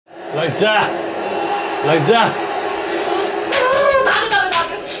Lajza! Lajza!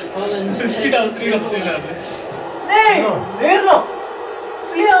 Sit down. Hey! There's no!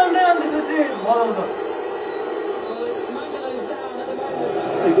 Play on this routine.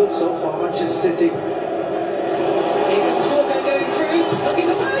 Very good so far, Manchester City. Here comes Walker going through. Looking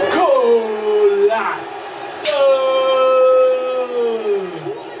for Foden. Golaço!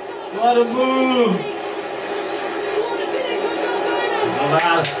 What a move! What a finish from Kalvin.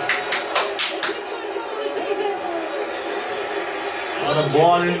 Wow. What a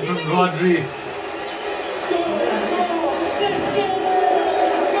ball in from Rodri.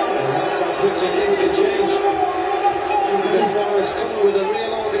 That's how quickly things can change. Nottingham Forest coming with a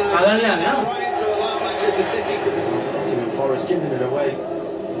real organisation, trying to allow Manchester City to become. Nottingham Forest giving it away.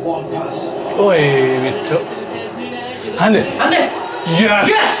 One pass. Oi, Vito. Hande. Yes!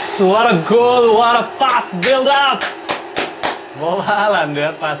 Yes! What a goal, what a pass, build up! Wow, Haaland, they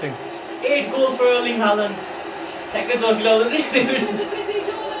are passing. 8 goals for Erling Haaland. Tackle was low.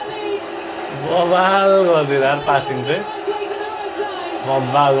 Wow, they are passing, say.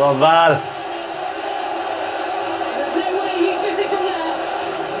 Wow.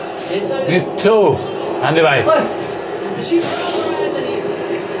 Vito. Hande bhai. It's a shoot for Alvarez and he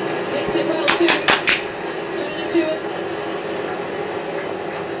hits it well to turn into it.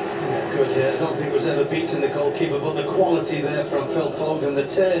 Good here. I don't think it was ever beaten the goalkeeper, but the quality there from Phil Foden, the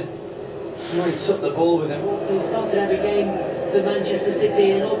turn. He took the ball with him. He started every game for Manchester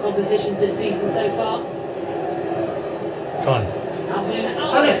City in all competitions this season so far. Come on. Kalvin and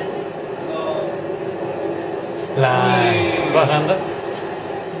Alvarez. Nice. Cross under.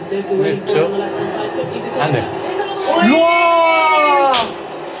 Vito. On the left-hand side, looking to go. Hande. Wow! Wow!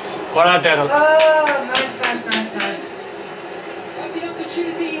 Kora tackle. Nice. Had the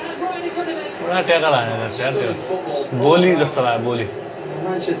opportunity, he had right in front of him. Kora tackle aaya Stunning football. Boli jasta laga boli.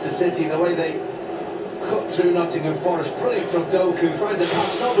 Manchester City, the way they cut through Nottingham Forest, brilliant from Doku, finds a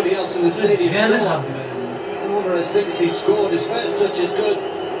pass nobody else in the stadium saw. Alvarez thinks he's scored, his first touch is good,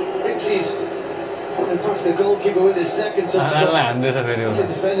 thinks he's putting past the goalkeeper with his second touch. Haaland is a very good.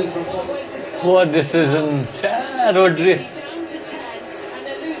 Defending from Poor decision. Rodri. Down to 10, and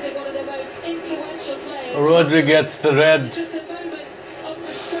they're losing one of their most influential players. Rodri gets the red. Just a moment of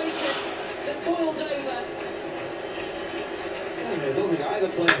frustration that boiled over. I don't think either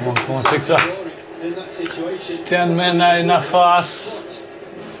player Come on, could fix up. in that situation. 10 men are enough for us.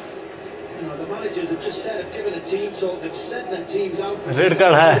 You know, the managers have just said, have given a team talk, they've sent their teams out. Red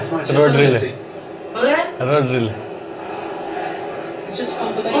card hai. Rodri. Rodri. Just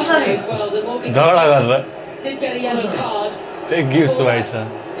confirmation as well that Morgan Jhagda kar raha did get a yellow card. hai. Gibbs-White sir.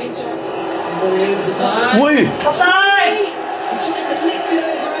 Interrupt. Volley over the top. Oi! Offside! He tried to lift it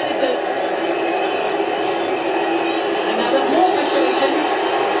over Ederson. And now there's more frustrations.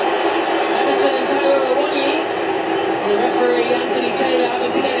 Ederson and Awoniyi. The referee, Anthony Taylor,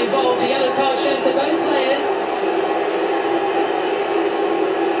 having to get involved. A yellow card shown to both players.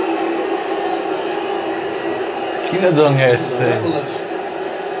 Kina zone hai isse. Level of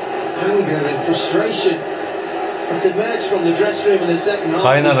anger and frustration that's emerged from the dressing room in the second half.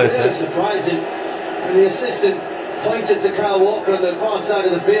 Final, It's really surprising. And the assistant pointed to Kyle Walker on the far side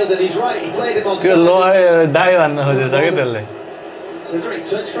of the field, and he's right, he played him on त्यो side. लो die भन्न खोजेछ के त्यसले. It's a great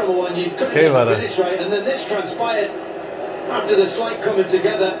touch from Awoniyi. Couldn't get the finish right, and then this transpired after the slight coming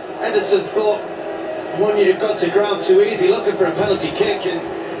together. Ederson thought Awoniyi had got to ground too easy, looking for a penalty kick, and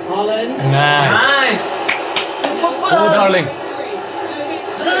Haaland. Nice. Good Erling. Two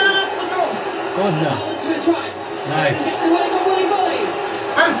against two. Good now. Haaland to his right. Nice. Gets away from volley.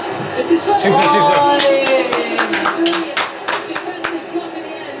 This is Foden. Take that. Defensive block in the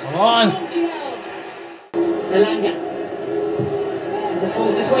end. Come on. Elanga. As it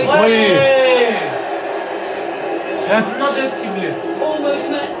falls his way Oi. almost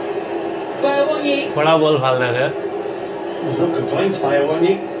met by Awoniyi. बड़ा ball फाल रहे थे. there's no complaints by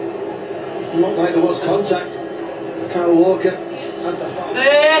Awoniyi. Not like there was contact. Kyle Walker at the foul.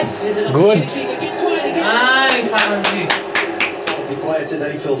 Here's an Good. opportunity for Gibbs-White again. Nice, Akanji. Player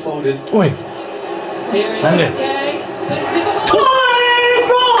today, Phil Foden. Oi. Here is Hande. okay. First of all.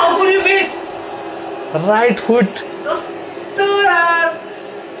 Bro, how could you miss? Right foot.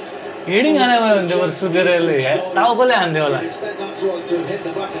 Heading Heading आने वाले बंदे पर सुधरे है. ताऊ को ले आने वाला. I expect that to have hit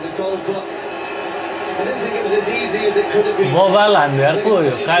the back of the goal, but I didn't think it was as easy as it could have been. वो वाला आने यार कोई.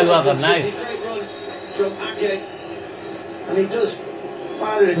 Kyle Walker nice. Great run from Ake, and he does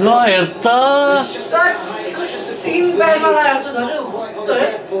fire it. लो यार तो. It's just not quite on the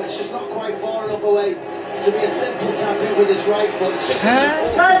left foot. It's just not quite far enough away to be a simple tap in with his right foot. It's just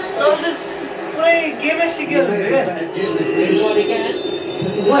That's all this play game is again. Maybe better using his Here's knee. one again.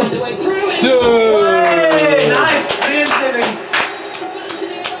 He's found a way through. Hey, nice, brilliant saving.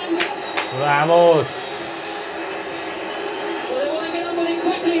 Vamos. Well, they want to get on with it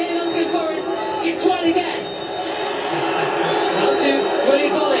quickly here, Nottingham Forest. Gibbs-White again. Now to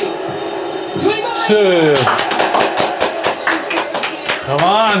William Foley. Come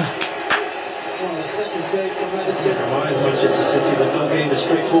on. Well, the second save from Ederson. Reminds Manchester City that no game is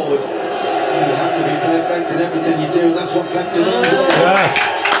straightforward. You have to be perfect in everything you do. That's what Pep demands. Yes.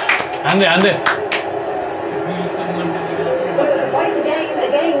 Andy. Well, it was quite a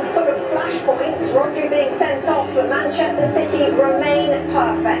game full of flashpoints. Rodri being sent off, but Manchester City remain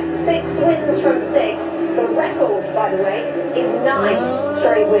perfect. 6 wins from 6. The record, by the way, is 9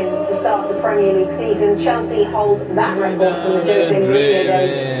 straight wins to start a Premier League season. Chelsea hold that record from the Jose Mourinho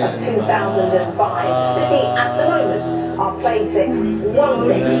days of 2005. City, at the moment, are play 6,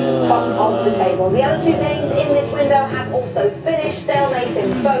 1-6, top of the table. The other 2 games in this window have also finished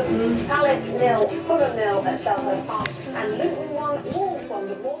stalemating. Both Palace 0, Fulham 0 at Selhurst Park, and Luton 1, Wolves 1.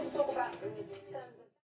 But more to talk about.